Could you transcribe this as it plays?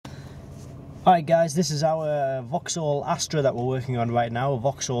Alright guys, this is our Vauxhall Astra that we're working on right now, a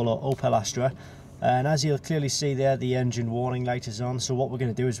Vauxhall or Opel Astra. And as you'll clearly see there, the engine warning light is on. So what we're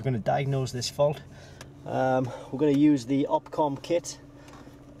going to do is we're going to diagnose this fault. We're going to use the OPCOM kit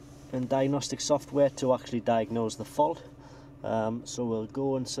and diagnostic software to actually diagnose the fault. So we'll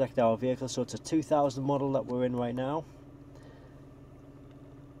go and select our vehicle. So it's a 2000 model that we're in right now.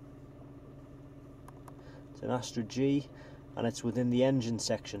 It's an Astra G and it's within the engine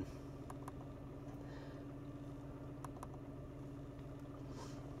section.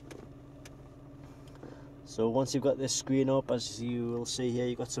 So once you've got this screen up, as you will see here,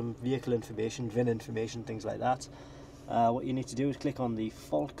 you've got some vehicle information, VIN information, things like that. What you need to do is click on the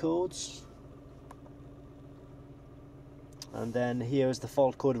fault codes. And then here is the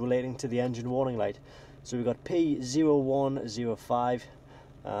fault code relating to the engine warning light. So we've got P0105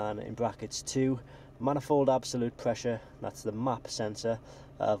 and in brackets 2, manifold absolute pressure, that's the map sensor,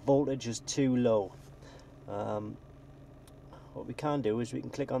 voltage is too low. What we can do is we can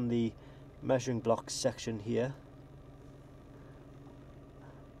click on the measuring blocks section here.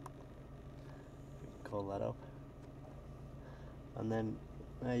 Call that up, and then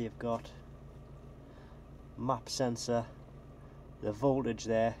there you've got map sensor. The voltage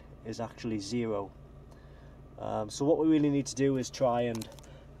there is actually 0. So what we really need to do is try and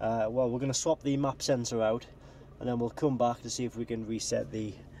well, we're going to swap the map sensor out and then we'll come back to see if we can reset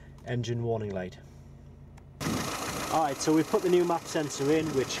the engine warning light. Alright, so we've put the new map sensor in,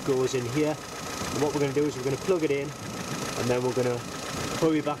 which goes in here, and what we're going to do is we're going to plug it in and then we're going to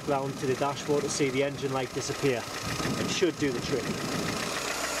hurry back round to the dashboard to see the engine light disappear. It should do the trick.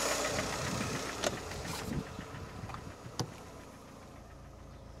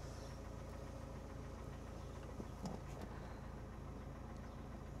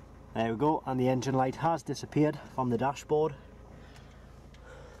 There we go, and the engine light has disappeared from the dashboard.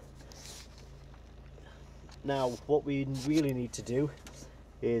 Now what we really need to do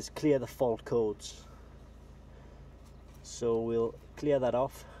is clear the fault codes. So we'll clear that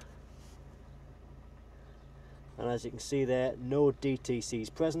off. And as you can see there, no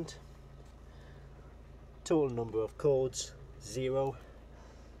DTCs present. Total number of codes, 0.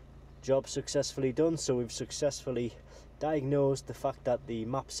 Job successfully done. So we've successfully diagnosed the fact that the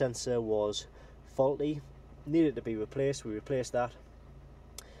map sensor was faulty, needed to be replaced. We replaced that,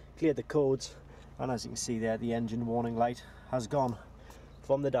 cleared the codes, and as you can see there, the engine warning light has gone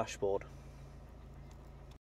from the dashboard.